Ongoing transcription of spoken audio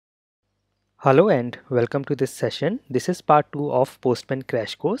Hello and welcome to this session. This is part 2 of Postman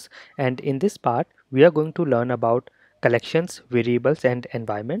crash course, and in this part we are going to learn about collections, variables and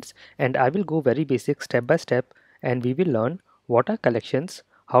environments, and I will go very basic step by step, and we will learn what are collections,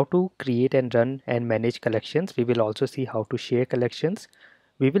 how to create and run and manage collections. We will also see how to share collections.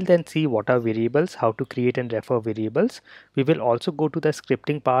 We will then see what are variables, how to create and refer variables. We will also go to the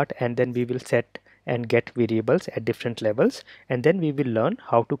scripting part, and then we will set and get variables at different levels, and then we will learn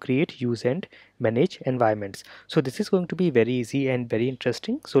how to create, use and manage environments. So this is going to be very easy and very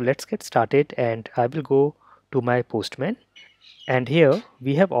interesting. So let's get started, and I will go to my Postman, and here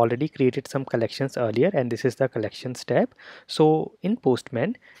we have already created some collections earlier, and this is the collections tab. So in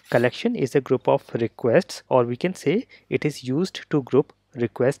Postman, collection is a group of requests, or we can say it is used to group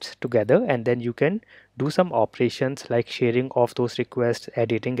requests together, and then you can do some operations like sharing of those requests,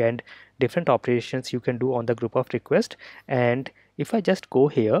 editing and different operations you can do on the group of requests. And if I just go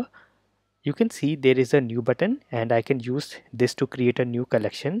here, you can see there is a new button, and I can use this to create a new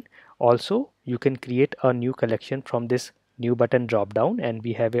collection. Also, you can create a new collection from this new button drop down, and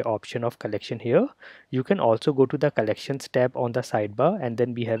we have a option of collection here. You can also go to the collections tab on the sidebar, and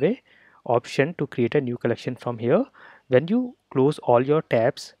then we have a option to create a new collection from here. When you close all your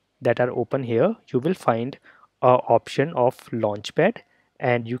tabs that are open here, you will find a option of launchpad,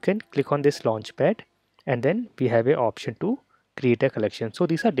 and you can click on this launchpad, and then we have a option to create a collection. So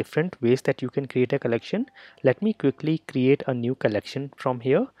these are different ways that you can create a collection. Let me quickly create a new collection from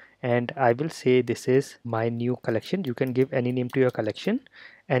here, and I will say this is my new collection. You can give any name to your collection,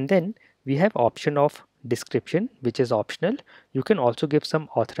 and then we have option of description, which is optional. You can also give some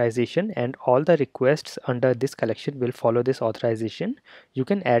authorization, and all the requests under this collection will follow this authorization. You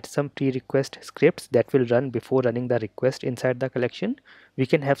can add some pre-request scripts that will run before running the request inside the collection. We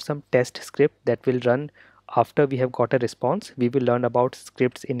can have some test script that will run after we have got a response. We will learn about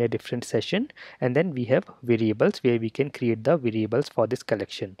scripts in a different session, and then we have variables where we can create the variables for this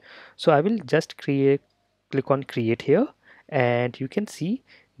collection. So I will just click on create here, and you can see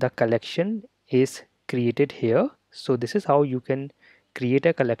the collection is created here. So this is how you can create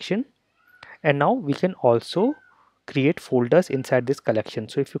a collection, and now we can also create folders inside this collection.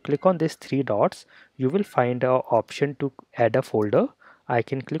 So if you click on these three dots, you will find a option to add a folder. I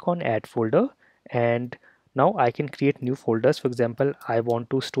can click on add folder, and now I can create new folders. For example, I want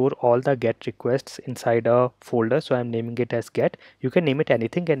to store all the get requests inside a folder, so I'm naming it as get. You can name it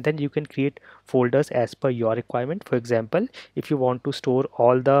anything, and then you can create folders as per your requirement. For example, if you want to store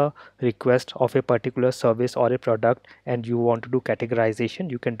all the requests of a particular service or a product and you want to do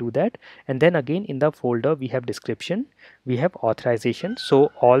categorization, you can do that. And then again in the folder we have description, we have authorization. So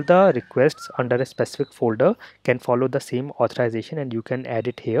all the requests under a specific folder can follow the same authorization, and you can add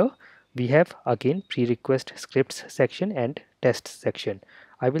it here. We have again pre-request scripts section and test section.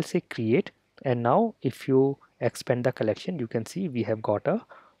 I will say create, and now if you expand the collection, you can see we have got a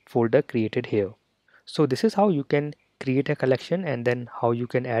folder created here. So this is how you can create a collection, and then how you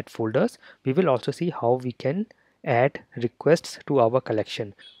can add folders. We will also see how we can add requests to our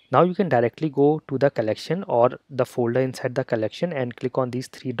collection. Now you can directly go to the collection or the folder inside the collection and click on these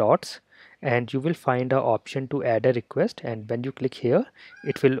three dots, and you will find an option to add a request. And when you click here,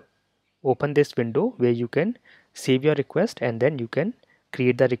 it will open this window where you can save your request, and then you can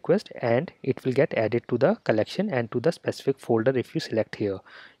create the request, and it will get added to the collection and to the specific folder if you select here.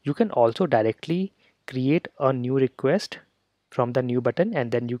 You can also directly create a new request from the new button,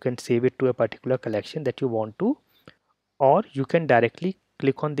 and then you can save it to a particular collection that you want to, or you can directly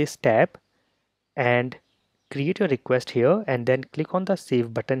click on this tab and create your request here, and then click on the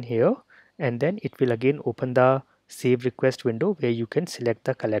save button here, and then it will again open the save request window where you can select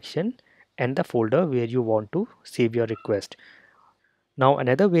the collection and the folder where you want to save your request. Now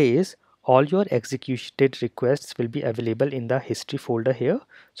another way is all your executed requests will be available in the history folder here.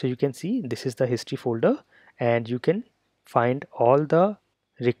 So you can see this is the history folder, and you can find all the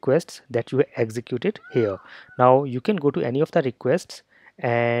requests that you executed here. Now you can go to any of the requests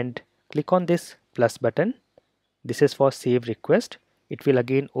and click on this plus button. This is for save request. It will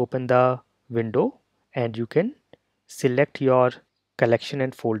again open the window, and you can select your collection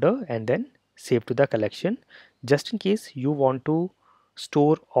and folder and then save to the collection. Just in case you want to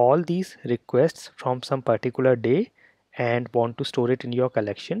store all these requests from some particular day and want to store it in your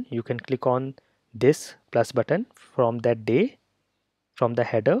collection, you can click on this plus button from that day from the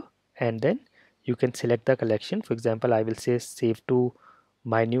header, and then you can select the collection. For example, I will say save to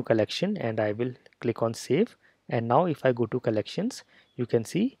my new collection, and I will click on save. And now if I go to collections, you can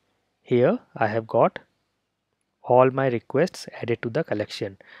see here I have got all my requests added to the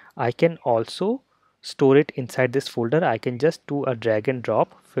collection. I can also store it inside this folder, I can just do a drag and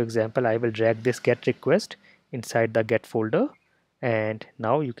drop. For example, I will drag this get request inside the get folder, and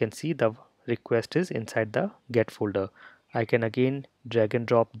now you can see the request is inside the get folder. I can again drag and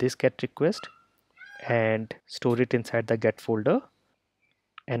drop this get request and store it inside the get folder,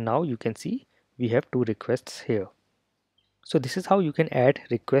 and now you can see we have two requests here. So this is how you can add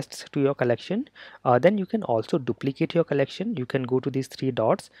requests to your collection. Then you can also duplicate your collection. You can go to these three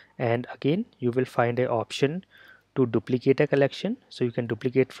dots, and again you will find an option to duplicate a collection. So you can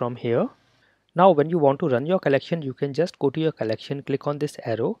duplicate from here. Now when you want to run your collection, you can just go to your collection, click on this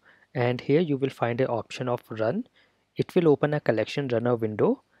arrow, and here you will find an option of run. It will open a collection runner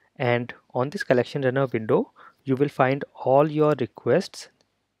window, and on this collection runner window you will find all your requests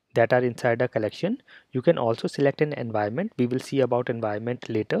that are inside a collection. You can also select an environment. We will see about environment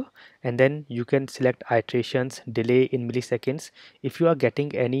later, and then you can select iterations, delay in milliseconds. If you are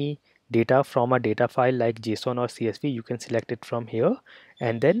getting any data from a data file like JSON or CSV, you can select it from here,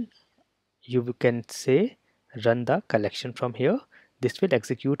 and then you can say run the collection from here. This will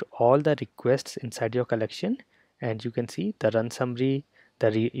execute all the requests inside your collection, and you can see the run summary.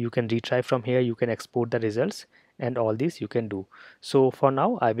 You can retry from here, you can export the results, and all these you can do. So for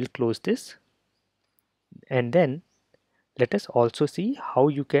now I will close this, and then let us also see how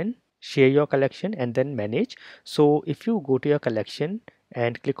you can share your collection and then manage. So if you go to your collection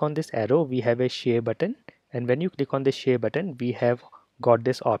and click on this arrow, we have a share button, and when you click on the share button we have got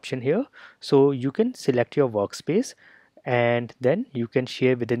this option here. So you can select your workspace and then you can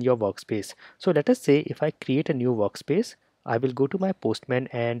share within your workspace. So let us say if I create a new workspace, I will go to my Postman,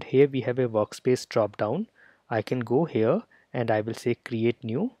 and here we have a workspace drop down. I can go here and I will say create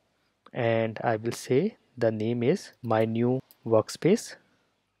new, and I will say the name is my new workspace,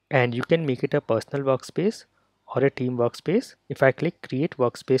 and you can make it a personal workspace or a team workspace. If I click create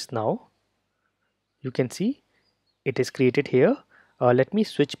workspace now, you can see it is created here. Let me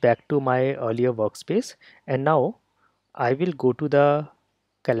switch back to my earlier workspace, and now I will go to the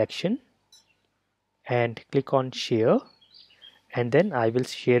collection and click on share, and then I will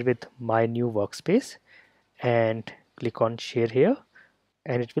share with my new workspace and click on share here,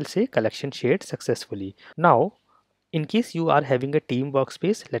 and it will say collection shared successfully. Now in case you are having a team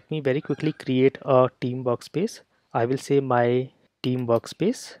workspace, let me very quickly create a team workspace. I will say my team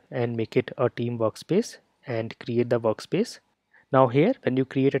workspace and make it a team workspace and create the workspace. Now here when you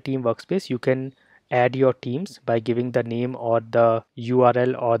create a team workspace, you can add your teams by giving the name or the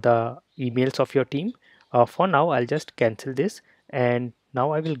URL or the emails of your team. For now I'll just cancel this, and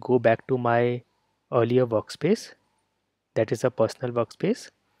now I will go back to my earlier workspace, that is a personal workspace,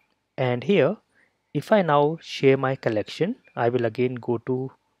 and here if I now share my collection, I will again go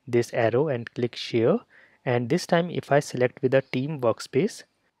to this arrow and click share, and this time if I select with a team workspace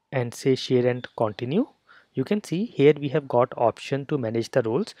and say share and continue, you can see here we have got option to manage the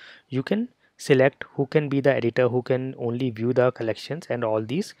roles. You can select who can be the editor, who can only view the collections, and all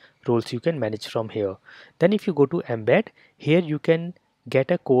these roles you can manage from here. Then if you go to embed, here you can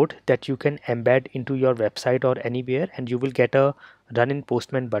get a code that you can embed into your website or anywhere, and you will get a run in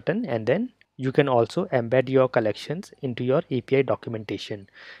Postman button, and then you can also embed your collections into your API documentation.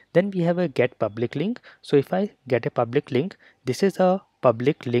 Then we have a get public link. So if I get a public link, this is a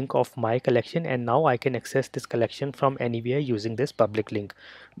public link of my collection, and now I can access this collection from anywhere using this public link.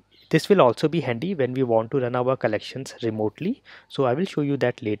 This will also be handy when we want to run our collections remotely. So I will show you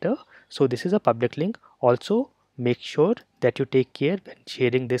that later. So this is a public link. Also make sure that you take care when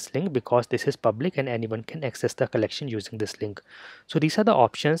sharing this link, because this is public and anyone can access the collection using this link. So these are the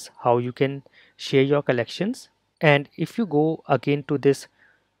options how you can share your collections. And if you go again to this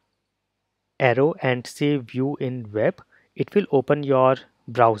arrow and say view in web, it will open your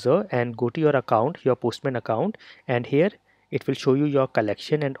browser and go to your account, your Postman account, and here it will show you your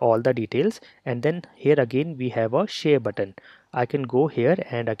collection and all the details. And then here again we have a share button. I can go here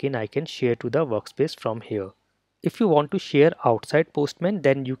and again I can share to the workspace from here. If you want to share outside Postman,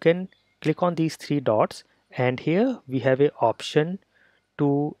 then you can click on these three dots, and here we have a option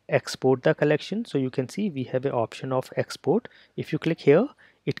to export the collection. So you can see we have an option of export. If you click here,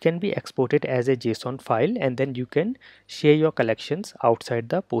 it can be exported as a JSON file, and then you can share your collections outside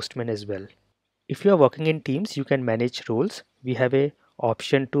the Postman as well. If you are working in teams, you can manage roles. We have a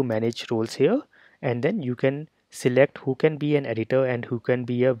option to manage roles here, and then you can select who can be an editor and who can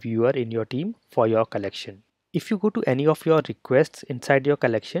be a viewer in your team for your collection. If you go to any of your requests inside your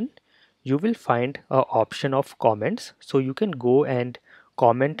collection, you will find an option of comments. So you can go and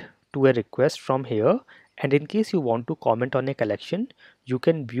comment to a request from here, and in case you want to comment on a collection, you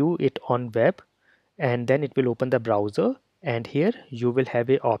can view it on web, and then it will open the browser, and here you will have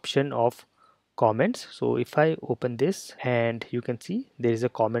a option of comments. So if I open this, and you can see there is a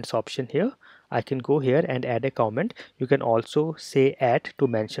comments option here. I can go here and add a comment. You can also say add to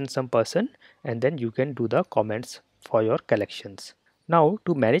mention some person, and then you can do the comments for your collections. Now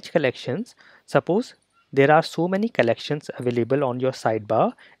to manage collections, suppose there are so many collections available on your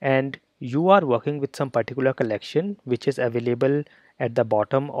sidebar and you are working with some particular collection which is available at the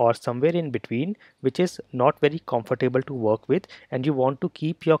bottom or somewhere in between, which is not very comfortable to work with, and you want to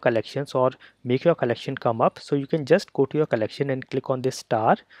keep your collections or make your collection come up. So you can just go to your collection and click on this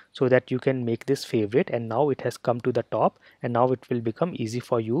star so that you can make this favorite, and now it has come to the top, and now it will become easy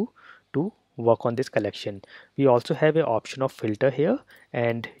for you to work on this collection. We also have an option of filter here,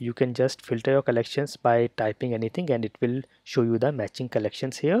 and you can just filter your collections by typing anything and it will show you the matching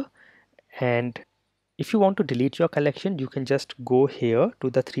collections here. And if you want to delete your collection, you can just go here to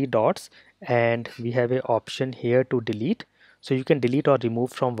the three dots, and we have an option here to delete. So you can delete or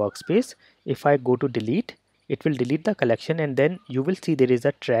remove from workspace. If I go to delete, it will delete the collection, and then you will see there is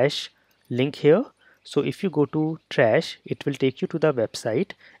a trash link here. So if you go to trash, it will take you to the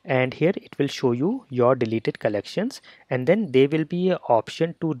website, and here it will show you your deleted collections, and then there will be an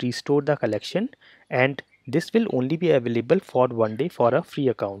option to restore the collection, and this will only be available for 1 day for a free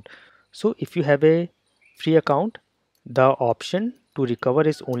account. So if you have a free account, the option to recover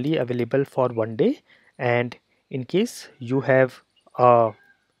is only available for 1 day, and in case you have a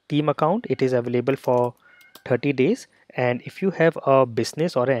team account, it is available for 30 days, and if you have a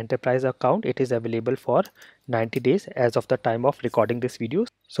business or an enterprise account, it is available for 90 days as of the time of recording this video.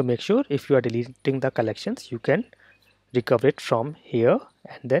 So make sure if you are deleting the collections, you can recover it from here,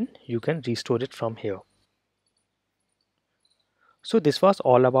 and then you can restore it from here. So this was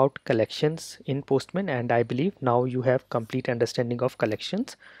all about collections in Postman, and I believe now you have complete understanding of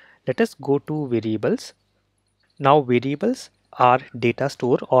collections. Let us go to variables. Now variables are data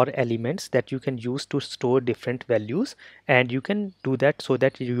store or elements that you can use to store different values, and you can do that so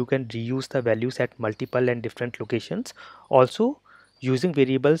that you can reuse the values at multiple and different locations. Also, using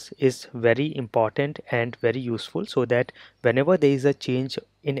variables is very important and very useful, so that whenever there is a change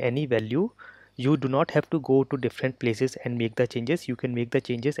in any value, you do not have to go to different places and make the changes. You can make the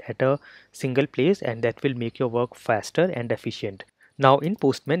changes at a single place, and that will make your work faster and efficient. Now in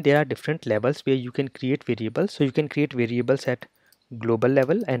Postman, there are different levels where you can create variables. So you can create variables at global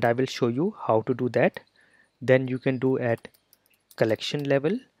level, and I will show you how to do that. Then you can do at collection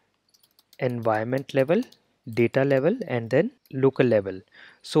level, environment level, data level, and then local level.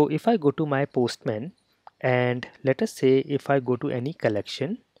 So if I go to my Postman, and let us say if I go to any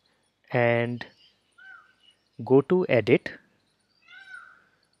collection and go to edit,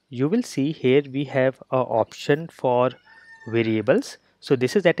 you will see here we have a option for variables. So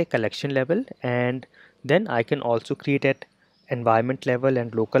this is at a collection level, and then I can also create at environment level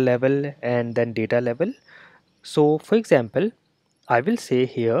and local level and then data level. So for example, I will say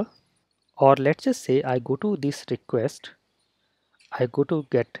here, or let's just say I go to this request, I go to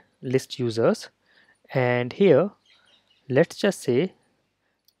get list users, and here let's just say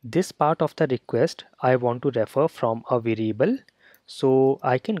this part of the request I want to refer from a variable. So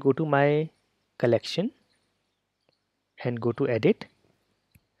I can go to my collection and go to edit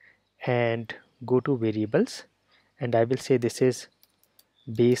and go to variables, and I will say this is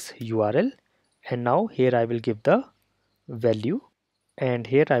base URL, and now here I will give the value, and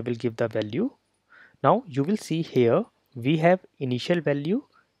here I will give the value. Now you will see here we have initial value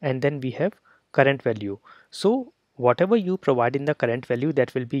and then we have current value. So whatever you provide in the current value,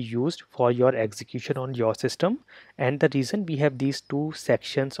 that will be used for your execution on your system. And the reason we have these two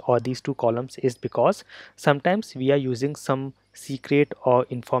sections or these two columns is because sometimes we are using some secret or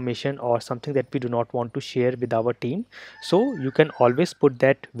information or something that we do not want to share with our team. So you can always put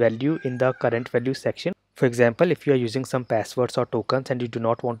that value in the current value section. For example, if you are using some passwords or tokens and you do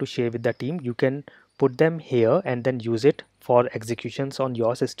not want to share with the team, you can put them here and then use it for executions on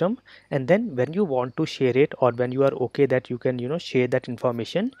your system. And then when you want to share it, or when you are okay that you can share that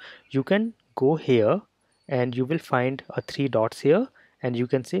information, you can go here and you will find a three dots here, and you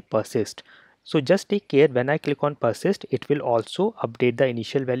can say persist. So just take care, when I click on persist, it will also update the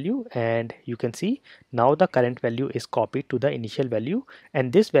initial value, and you can see now the current value is copied to the initial value,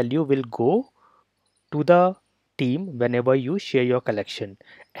 and this value will go to the team whenever you share your collection.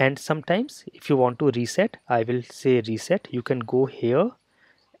 And sometimes if you want to reset, I will say reset. You can go here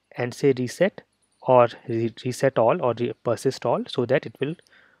and say reset, or reset all, or persist all, so that it will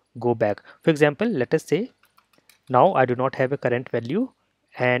go back. For example, let us say now I do not have a current value,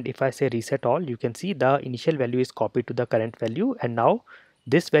 and if I say reset all, you can see the initial value is copied to the current value, and now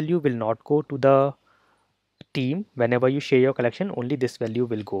this value will not go to the team, whenever you share your collection, only this value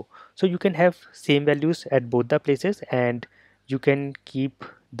will go. So you can have same values at both the places, and you can keep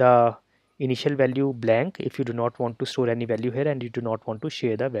the initial value blank if you do not want to store any value here and you do not want to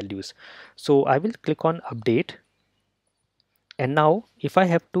share the values. So I will click on update, and now if I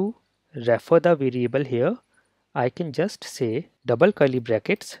have to refer the variable here, I can just say double curly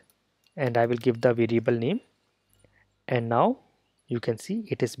brackets and I will give the variable name, and now you can see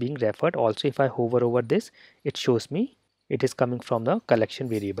it is being referred. Also, if I hover over this, it shows me it is coming from the collection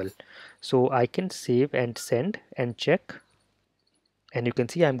variable. So I can save and send and check, and you can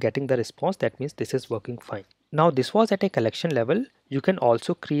see I'm getting the response. That means this is working fine. Now this was at a collection level. You can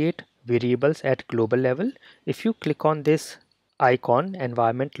also create variables at global level. If you click on this icon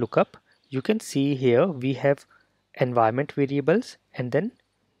environment lookup, you can see here we have environment variables and then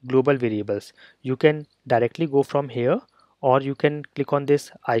global variables. You can directly go from here, or you can click on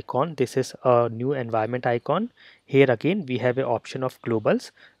this icon. This is a new environment icon. Here again we have an option of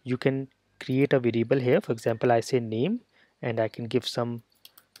globals. You can create a variable here. For example, I say name and I can give some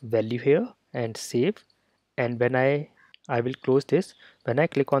value here and save. And when I will close this. When I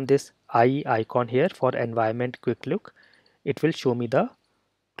click on this icon here for environment quick look, it will show me the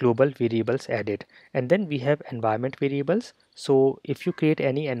global variables added. And then we have environment variables. So if you create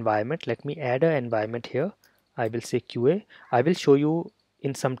any environment, let me add an environment here. I will say QA. I will show you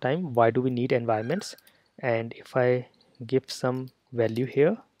in some time why do we need environments. And if I give some value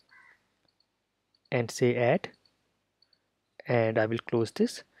here and say add, and I will close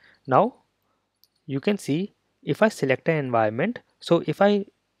this. Now you can see if I select an environment, so if I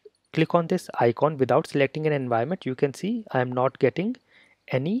click on this icon without selecting an environment, you can see I am not getting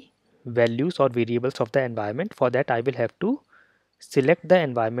any values or variables of the environment. For that I will have to select the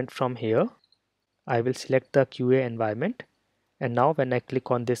environment from here. I will select the QA environment, and now when I click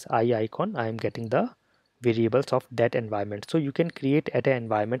on this icon, I am getting the variables of that environment. So you can create at an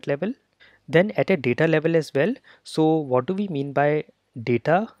environment level, then at a data level as well. So what do we mean by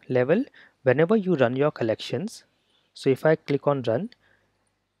data level? Whenever you run your collections, so if I click on run,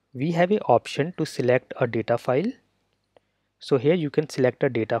 we have a option to select a data file. So here you can select a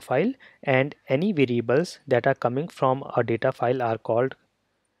data file, and any variables that are coming from a data file are called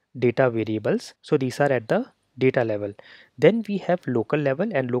data variables. So these are at the data level. Then we have local level,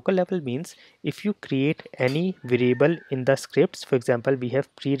 and local level means if you create any variable in the scripts. For example, we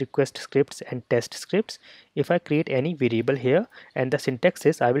have pre-request scripts and test scripts. If I create any variable here, and the syntax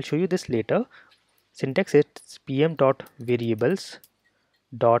is, I will show you this later. Syntax is pm.variables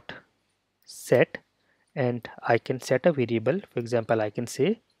dot set, and I can set a variable. For example, I can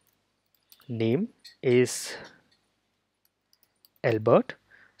say name is Albert.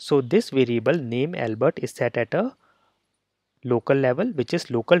 So this variable name Albert is set at a local level, which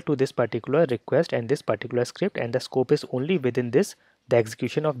is local to this particular request and this particular script, and the scope is only within this, the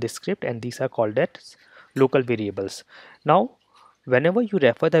execution of this script, and these are called as local variables. Now whenever you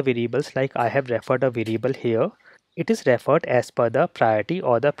refer the variables, like I have referred a variable here, it is referred as per the priority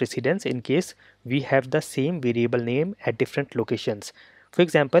or the precedence in case we have the same variable name at different locations. For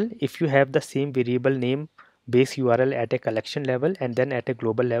example, if you have the same variable name base URL at a collection level and then at a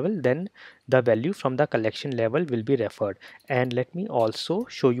global level, then the value from the collection level will be referred. And let me also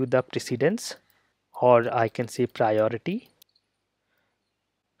show you the precedence, or I can say priority.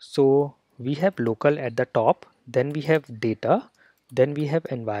 So we have local at the top, then we have data, then we have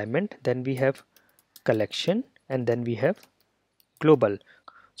environment, then we have collection, and then we have global.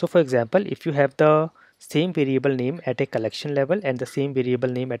 So for example, if you have the same variable name at a collection level and the same variable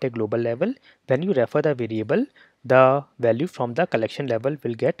name at a global level, when you refer the variable, the value from the collection level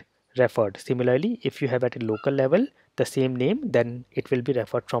will get referred. Similarly, if you have at a local level the same name, then it will be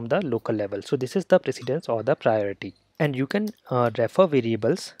referred from the local level. So this is the precedence or the priority. And you can refer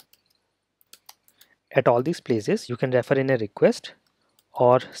variables at all these places. You can refer in a request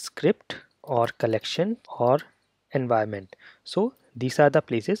or script or collection or environment. So these are the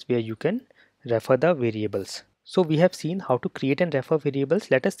places where you can refer the variables. So we have seen how to create and refer variables.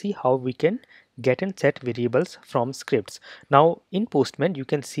 Let us see how we can get and set variables from scripts. Now in Postman, you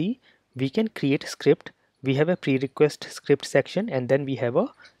can see we can create script. We have a pre-request script section, and then we have a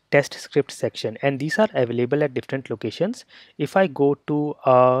test script section, and these are available at different locations. If I go to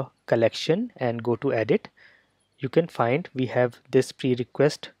a collection and go to edit, you can find we have this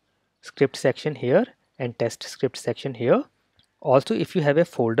pre-request script section here and test script section here. Also, if you have a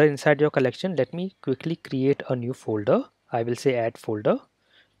folder inside your collection, let me quickly create a new folder. I will say add folder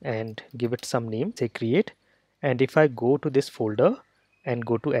and give it some name, say create. And if I go to this folder and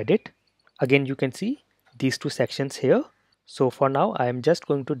go to edit, again you can see these two sections here. So for now I am just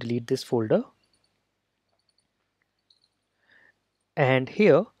going to delete this folder, And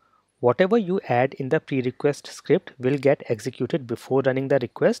here, whatever you add in the pre-request script will get executed before running the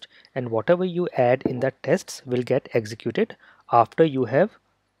request, and whatever you add in the tests will get executed after you have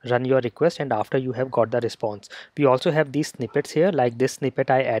run your request and after you have got the response. We also have these snippets here, like this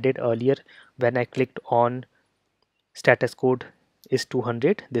snippet I added earlier when I clicked on status code is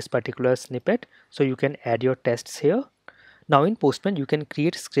 200, this particular snippet. So you can add your tests here. Now in Postman you can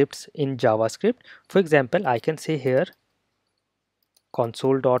create scripts in JavaScript. For example, I can say here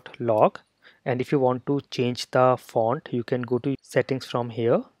console.log, and if you want to change the font you can go to settings from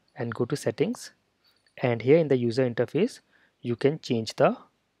here and go to settings, and here in the user interface you can change the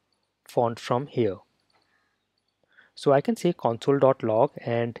font from here. So I can say console.log,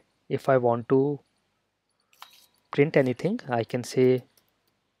 and if I want to print anything I can say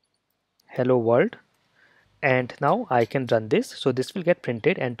hello world, and now I can run this. So this will get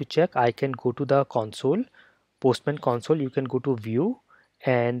printed, and to check I can go to the console, Postman console. You can go to view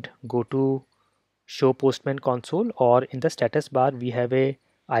and go to show Postman console, or in the status bar we have a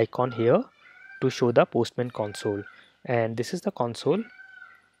icon here to show the Postman console, and this is the console.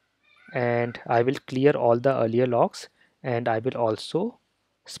 And I will clear all the earlier logs, and I will also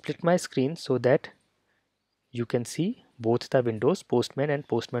split my screen so that you can see both the windows, Postman and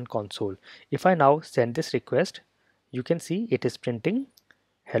Postman console. If I now send this request, you can see it is printing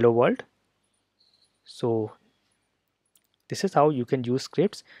hello world. So this is how you can use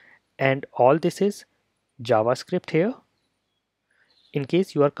scripts, and all this is JavaScript here. In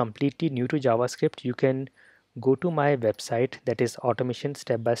case you are completely new to JavaScript, you can go to my website, that is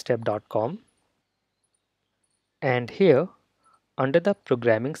automationstepbystep.com, and here under the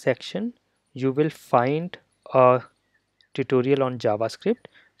programming section you will find a tutorial on JavaScript.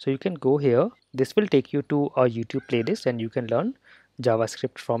 So you can go here. This will take you to a YouTube playlist and you can learn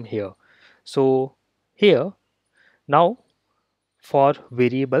JavaScript from here. So here now, for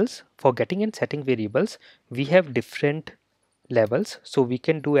variables, for getting and setting variables, we have different levels. So we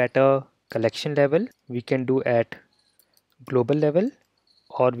can do at a collection level, we can do at global level,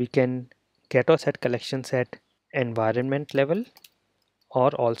 or we can get or set collections at environment level, or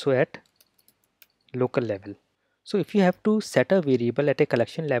also at local level. So if you have to set a variable at a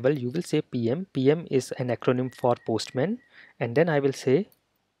collection level, you will say PM. PM is an acronym for Postman, and then I will say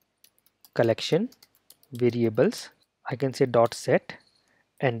collection variables. I can say dot set,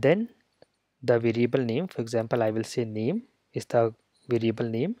 and then the variable name. For example, I will say name is the variable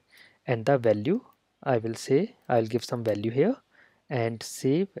name, and the value I will say I'll give some value here, and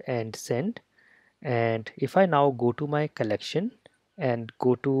save and send. And if I now go to my collection and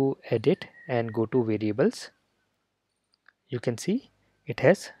go to edit and go to variables, you can see it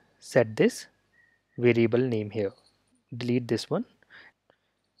has set this variable name here. Delete this one,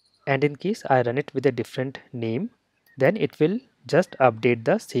 and in case I run it with a different name, then it will just update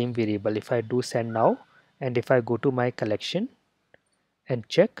the same variable. If I do send now, and if I go to my collection and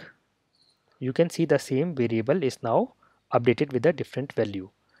check, you can see the same variable is now updated with a different value.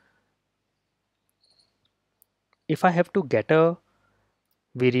 If I have to get a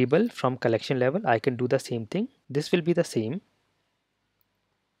variable from collection level, I can do the same thing. This will be the same,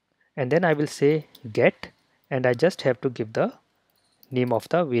 and then I will say get, and I just have to give the name of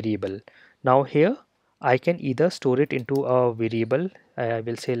the variable. Now here I can either store it into a variable. I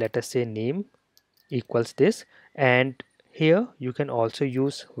will say, let us say name equals this, and here you can also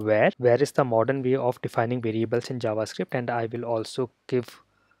use where is the modern way of defining variables in JavaScript, and I will also give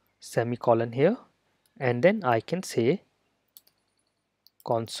semicolon here, and then I can say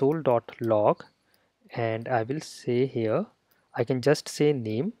console.log, and I will say here I can just say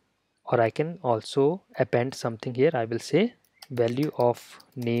name, or I can also append something here. I will say value of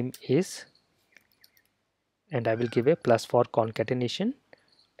name is, and I will give a plus for concatenation,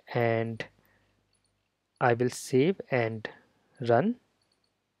 and I will save and run.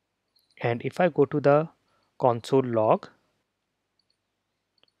 And if I go to the console log,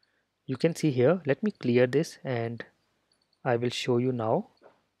 you can see here, let me clear this and I will show you now.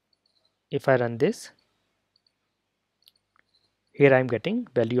 If I run this, here I am getting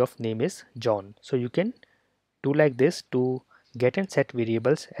value of name is John. So you can do like this to get and set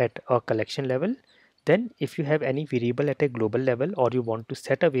variables at a collection level. Then if you have any variable at a global level, or you want to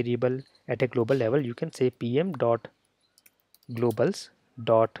set a variable at a global level, you can say pm dot globals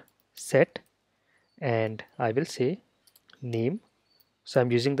dot set, and I will say name. So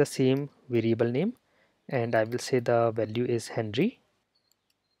I'm using the same variable name, and I will say the value is Henry,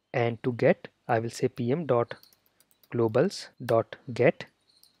 and to get I will say pm dot globals dot get,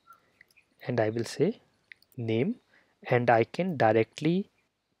 and I will say name, and I can directly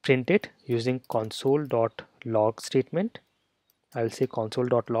print it using console.log statement. I will say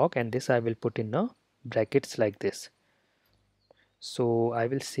console.log, and this I will put in a brackets like this. So I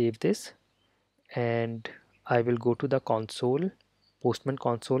will save this and I will go to the console, Postman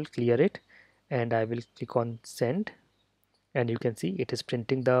console, clear it, and I will click on send, and you can see it is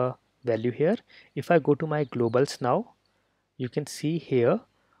printing the value here. If I go to my globals now, you can see here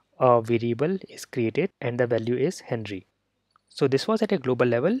a variable is created and the value is Henry. So this was at a global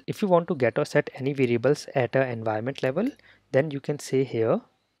level. If you want to get or set any variables at an environment level, then you can say here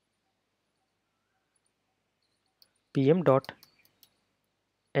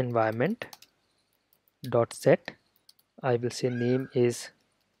pm.environment.set. I will say name is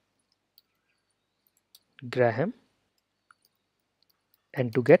Graham,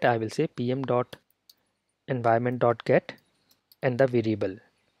 and to get I will say pm.environment.get and the variable,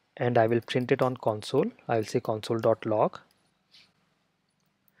 and I will print it on console. I will say console.log.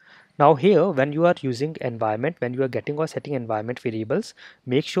 Now here, when you are using environment, when you are getting or setting environment variables,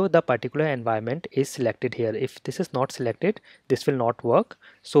 make sure the particular environment is selected here. If this is not selected, this will not work.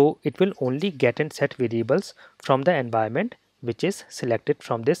 So it will only get and set variables from the environment which is selected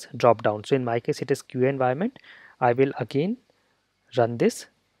from this drop down. So in my case, it is QA environment. I will again run this.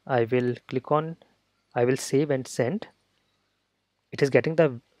 I will click on, I will save and send. It is getting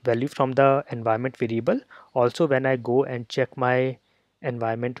the value from the environment variable. Also, when I go and check my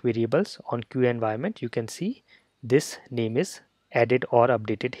environment variables on QA environment, you can see this name is added or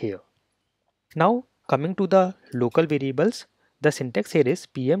updated here. Now coming to the local variables, the syntax here is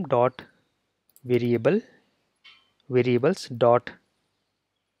pm dot variables dot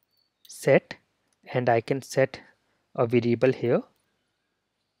set, and I can set a variable here,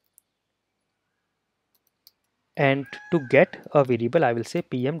 and to get a variable I will say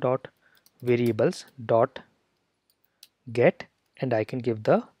pm dot variables dot get, and I can give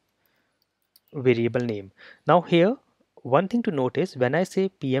the variable name. Now here, one thing to note is when I say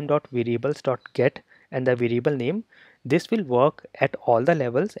pm.variables.get and the variable name, this will work at all the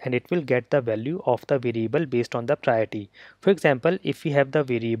levels and it will get the value of the variable based on the priority. For example, if we have the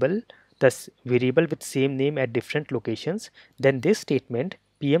variable, this variable with same name at different locations, then this statement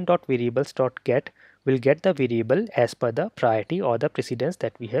pm.variables.get will get the variable as per the priority or the precedence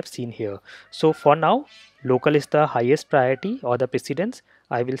that we have seen here. So for now, local is the highest priority or the precedence.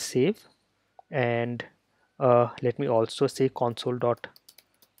 I will save, and let me also say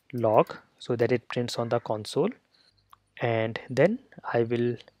console.log so that it prints on the console, and then I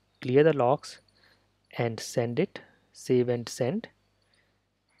will clear the logs and send it, save and send,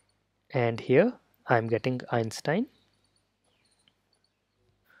 and here I'm getting Einstein.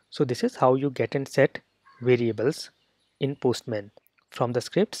 So this is how you get and set variables in Postman from the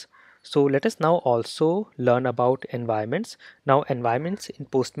scripts. So let us now also learn about environments. Now environments in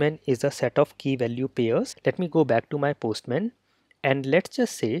Postman is a set of key value pairs. Let me go back to my Postman, and let's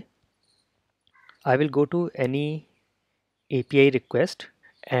just say I will go to any API request,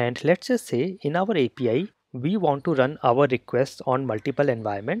 and let's just say in our API we want to run our requests on multiple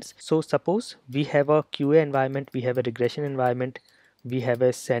environments. So suppose we have a QA environment, we have a regression environment, we have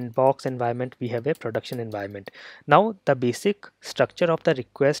a sandbox environment, we have a production environment. Now the basic structure of the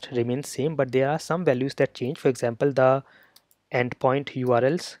request remains same, but there are some values that change. For example, the endpoint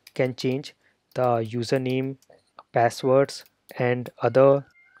URLs can change, the username, passwords, and other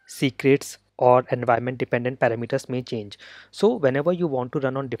secrets or environment dependent parameters may change. So whenever you want to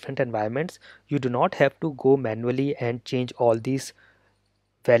run on different environments, you do not have to go manually and change all these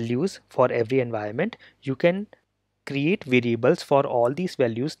values for every environment. You can create variables for all these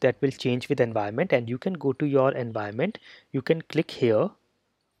values that will change with environment, and you can go to your environment. You can click here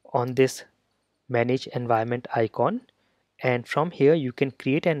on this manage environment icon, and from here you can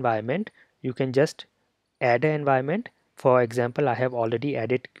create environment. You can just add an environment. For example, I have already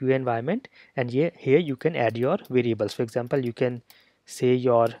added QA environment, and here you can add your variables. For example, you can say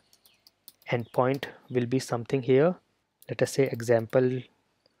your endpoint will be something here. Let us say example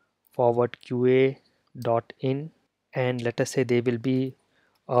forward QA dot in, and let us say there will be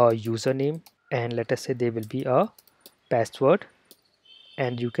a username, and let us say there will be a password,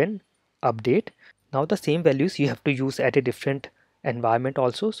 and you can update. Now the same values you have to use at a different environment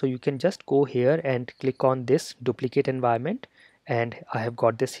also, so you can just go here and click on this duplicate environment, and I have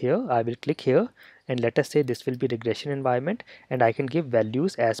got this here. I will click here, and let us say this will be regression environment, and I can give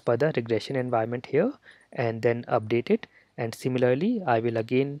values as per the regression environment here and then update it. And similarly I will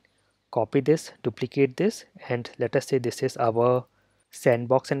again copy this, duplicate this, and let us say this is our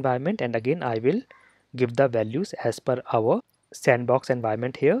sandbox environment, and again I will give the values as per our sandbox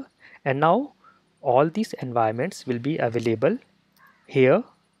environment here. And now all these environments will be available here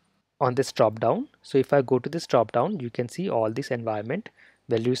on this drop down. So if I go to this drop down, you can see all these environment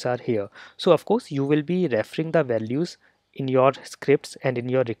values are here. So of course you will be referring the values in your scripts and in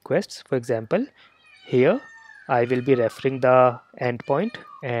your requests. For example, here I will be referring the endpoint,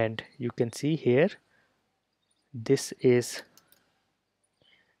 and you can see here this is,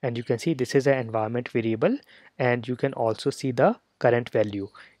 and you can see this is an environment variable, and you can also see the current value.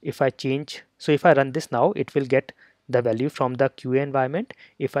 If I change, so if I run this now, it will get the value from the QA environment.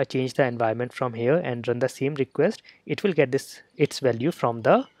 If I change the environment from here and run the same request, it will get this its value from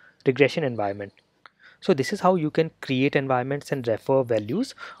the regression environment. So this is how you can create environments and refer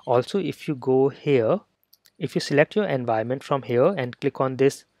values. Also, if you go here, if you select your environment from here and click on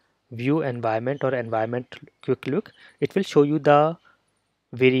this view environment or environment quick look, it will show you the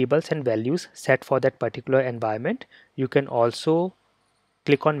variables and values set for that particular environment. You can also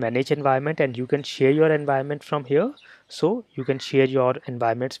click on manage environment and you can share your environment from here. So you can share your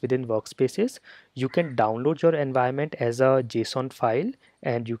environments within workspaces. You can download your environment as a JSON file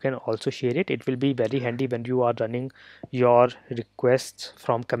and you can also share it. It will be very handy when you are running your requests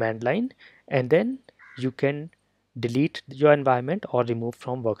from command line, and then you can delete your environment or remove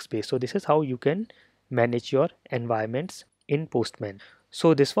from workspace. So this is how you can manage your environments in Postman.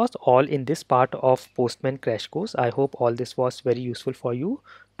 So this was all in this part of Postman crash course. I hope all this was very useful for you.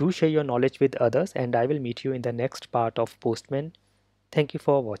 Do share your knowledge with others, and I will meet you in the next part of Postman. Thank you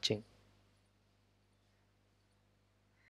for watching.